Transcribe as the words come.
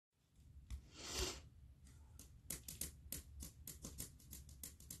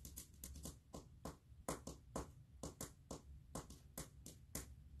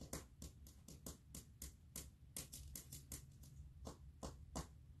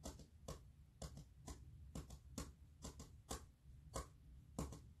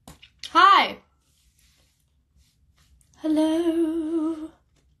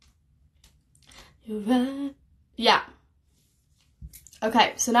Yeah.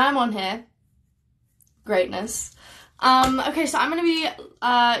 Okay, so now I'm on here. Greatness. Okay, so I'm gonna be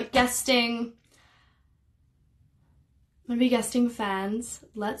guesting. I'm gonna be guesting fans.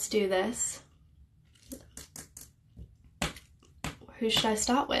 Let's do this. Who should I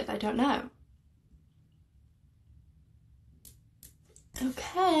start with? I don't know.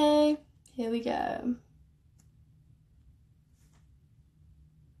 Okay, here we go.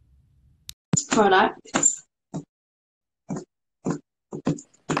 Products.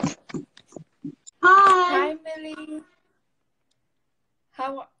 Hi. Hi, Millie.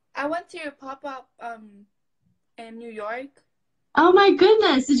 How I went to your pop-up in New York. Oh my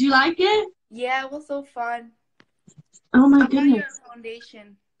goodness, did you like it? Yeah, it was so fun. Oh my I bought your goodness.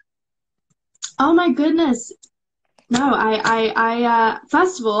 foundation. Oh my goodness. No,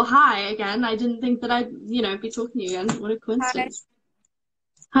 first of all, hi again. I didn't think that I'd, be talking to you again. What a Hi. coincidence.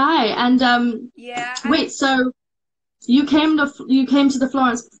 Hi, and Yeah, wait, so you came to the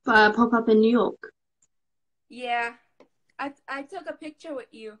Florence pop-up in New York? yeah. I took a picture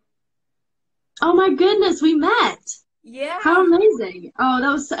with you. Oh my goodness, we met. How Yeah. amazing. Oh,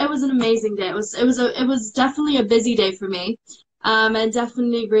 it was an amazing day. It was definitely a busy day for me. And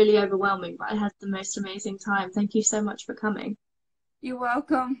definitely really overwhelming, but I had the most amazing time. Thank you so much for coming. You're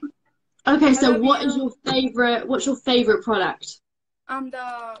welcome. Okay, I so love you. what's your favorite product?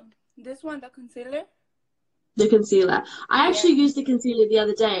 This one, the concealer. The concealer. I actually Yeah. used the concealer the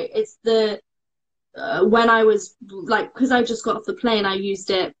other day. It's when I was like, because I just got off the plane, I used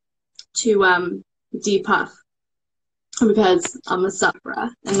it to depuff because I'm a sufferer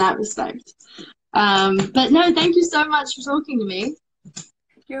in that respect. But no, thank you so much for talking to me.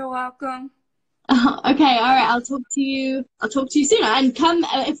 You're welcome. Okay, all right. I'll talk to you. I'll talk to you soon. And come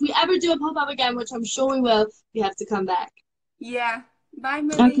if we ever do a pop up again, which I'm sure we will. You have to come back. Yeah. Bye,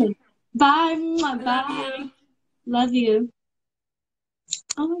 Millie. Okay. Bye. Mwah, I love bye. you. Love you.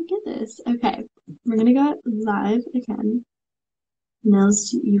 Oh my goodness. Okay, we're gonna go live again.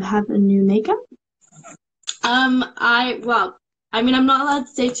 Nils, you have a new makeup? I mean, I'm not allowed to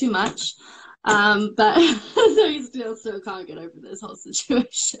say too much. But so you still can't get over this whole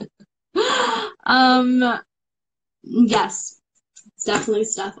situation. Um, yes, it's definitely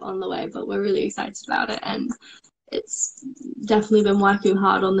stuff on the way, but we're really excited about it, and it's definitely been working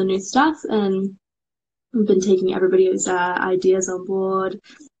hard on the new stuff, and we've been taking everybody's ideas on board,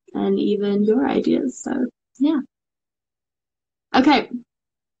 and even your ideas. So yeah. Okay,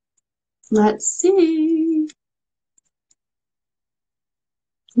 let's see.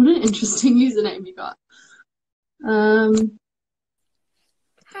 What an interesting username you got. Um,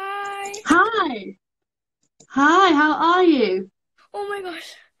 Hi. hi. Hi, how are you? Oh my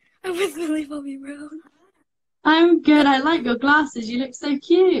gosh. I'm with Millie Bobby Brown. I'm good. I like your glasses. You look so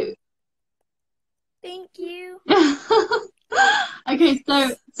cute. Thank you. Okay,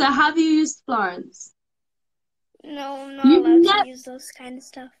 so have you used Florence? No, I'm not You've allowed to never use those kind of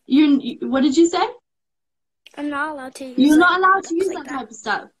stuff. what did you say? I'm not allowed to use You're like not allowed to products use like that that. type of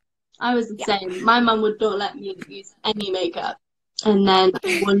stuff. I was the Yeah. same. My mum would not let me use any makeup. And then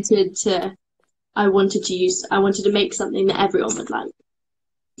I wanted to make something that everyone would like.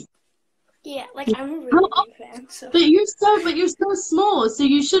 Yeah, like I'm a Oh, really oh, big fan, so but you're so small, so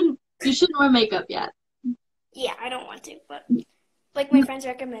you shouldn't wear makeup yet. yeah, I don't want to, but like my friends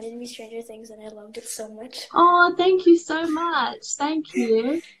recommended me Stranger Things and I loved it so much. Oh, thank you so much. Thank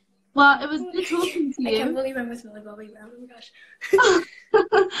you. Well, it was good talking to I can't you. believe I'm with Millie Bobby Brown. Oh my gosh.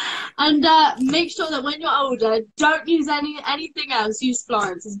 And make sure that when you're older, don't use anything else. Use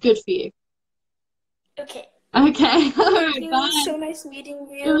Florence. It's good for you. Okay. Okay. All Thank right. you. It was Bye. so nice meeting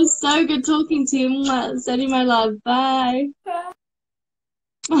It you. was so good talking to you. Mwah. Sending my love. Bye. Bye.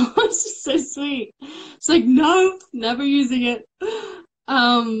 Oh, it's just so sweet. It's like, no, never using it.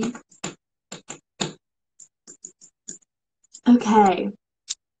 Um, okay.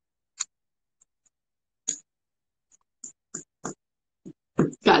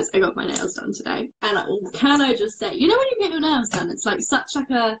 Guys, I got my nails done today. And can I just say, when you get your nails done, it's like it's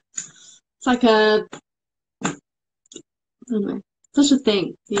like a, I don't know, such a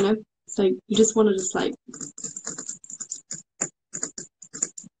thing, It's like, you just want to just like,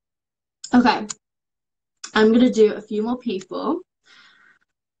 okay, I'm gonna do a few more people.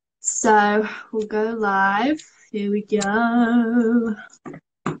 So we'll go live. Here we go.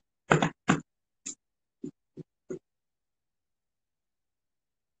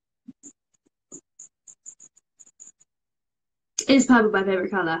 Is purple my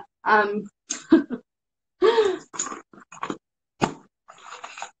favorite color?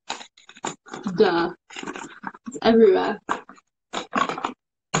 Duh. It's everywhere.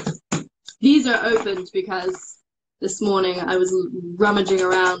 these are opened because this morning I was rummaging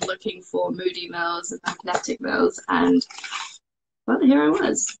around looking for moody mills and magnetic mills, and well, here I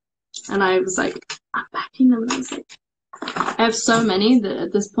was. And I was like unpacking them, and I was like, I have so many that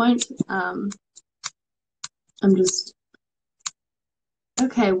at this point, I'm just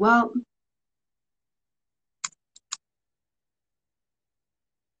okay. Well,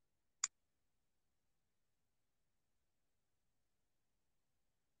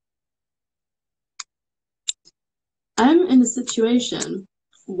 I'm in a situation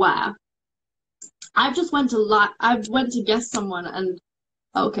where I just went to I went to guess someone, and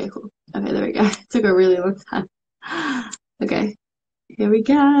oh, okay, cool. Okay, there we go. It took a really long time. Okay, here we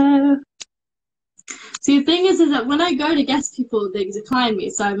go. See, the thing is that when I go to guess people, they decline me.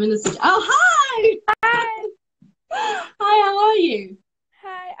 So I'm in this. Oh, hi! Hi. Hi, how are you?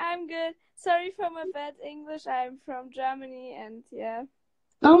 Hi, I'm good. Sorry for my bad English. I'm from Germany, and yeah.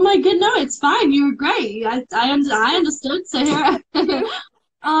 Oh my god, no, it's fine. You were great. I understood. So here.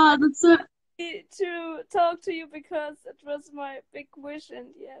 Oh, that's so. To talk to you because it was my big wish, and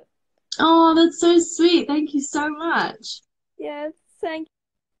yeah. Oh, that's so sweet. Thank you so much. Yes, thank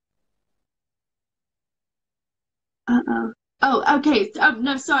Uh-oh. Oh, okay. Oh,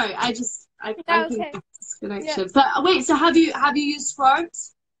 no, sorry. I Yeah, think okay. it's disconnection. Yeah. But wait, so have you used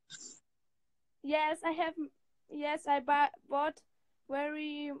Florence? Yes, I have. Yes, I bought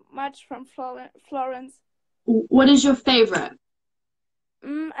very much from Florence. What is your favorite?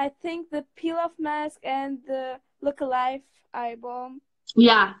 I think the Peel Off Mask and the Look Alive Eye Balm.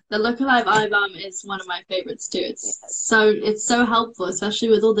 Yeah, the Look Alive Eye Balm is one of my favorites too. It's so helpful, especially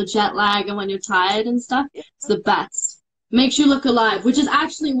with all the jet lag and when you're tired and stuff. Yeah. It's the best. Makes you look alive, which is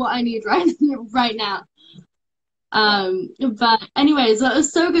actually what I need right now. But anyways, it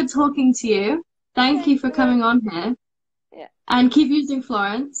was so good talking to you. Thank you for coming on here. Yeah. And keep using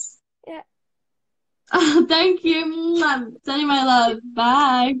Florence. Yeah. Thank you. Sending my love.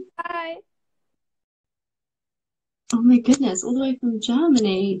 Bye. Bye. Oh my goodness, all the way from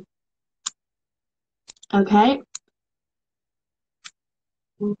Germany. Okay.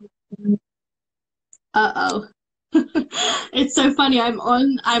 Uh-oh. It's so funny. I'm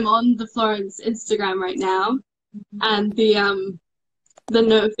on the Florence Instagram right now, and the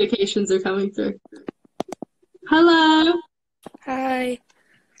notifications are coming through. Hello. Hi.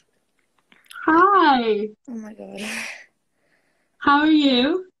 Hi. Oh my god. How are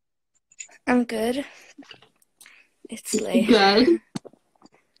you? I'm good. It's late. Good.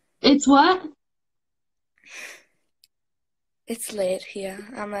 It's what? It's late here.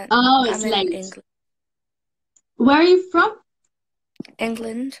 Oh, it's I'm late. in England. Where are you from?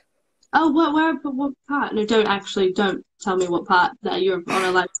 England. Oh, what part? No, don't tell me what part that you're on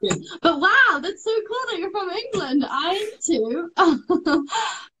a live stream. But wow, that's so cool that you're from England. I am too.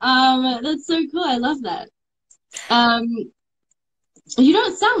 That's so cool. I love that. You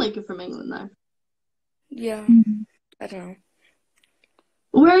don't sound like you're from England though. Yeah. I don't know.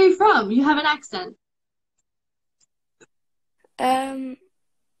 Where are you from? You have an accent.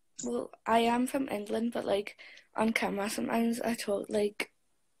 Well, I am from England, but like on camera sometimes I talk like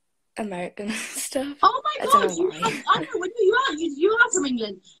American and stuff. Oh my I don't gosh, know why. I know what you are from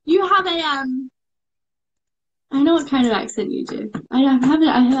England. You have a I know what kind of accent you do. I have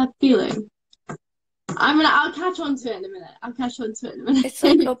a feeling. I'll catch on to it in a minute. It's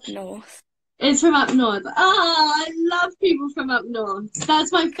like up north. It's from up north. Oh, I love people from up north.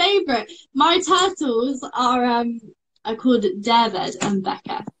 That's my favorite. My turtles are called David and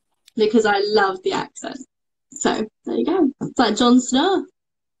Becca because I love the accent. So there you go. It's like Jon Snow.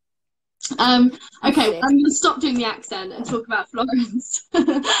 Okay, I'm gonna stop doing the accent and talk about Florence.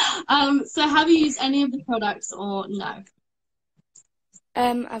 So have you used any of the products or no?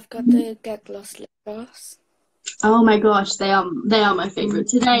 I've got the Get Gloss lip gloss. Oh my gosh, they are my favorite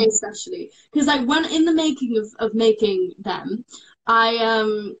today, especially because like when in the making of making them,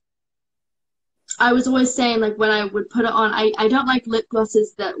 I was always saying like when I would put it on, I don't like lip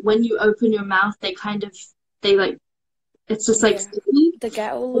glosses that when you open your mouth they like it's just like sticky. They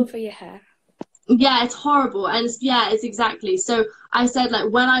get all over your hair. Yeah, it's horrible, and it's exactly. So I said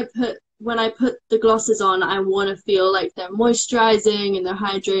like when I put the glosses on, I want to feel like they're moisturizing and they're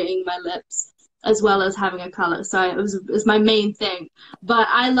hydrating my lips as well as having a color. So it was my main thing. But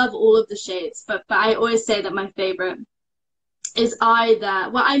I love all of the shades. But I always say that my favorite is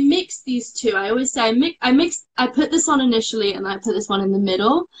I mix these two. I always say I put this on initially and I put this one in the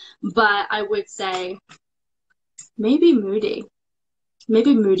middle. But I would say maybe Moody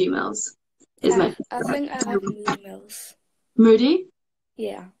Mills is I think I have Moody Mills. Moody?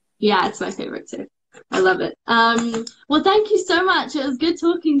 Yeah. Yeah, it's my favorite too. I love it. Well, thank you so much. It was good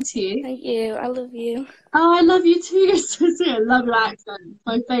talking to you. Thank you. I love you. Oh, I love you too. You're so sweet. I love your accent. It's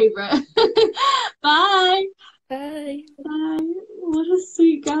my favorite. Bye. Bye. Bye. What a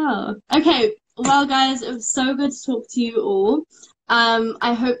sweet girl. Okay, well, guys, it was so good to talk to you all.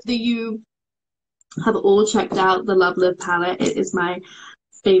 I hope that you have all checked out the Love Live palette. It is my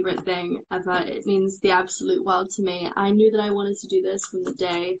favorite thing ever. It means the absolute world to me. I knew that I wanted to do this from the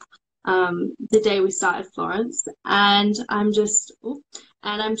day we started Florence, and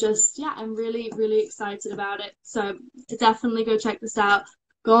yeah, I'm really, really excited about it. So definitely go check this out.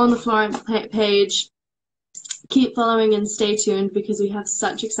 Go on the Florence page. Keep following and stay tuned because we have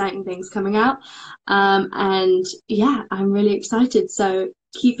such exciting things coming out. And yeah, I'm really excited. So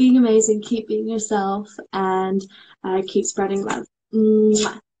keep being amazing, keep being yourself, and keep spreading love.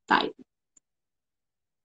 Mwah. Bye.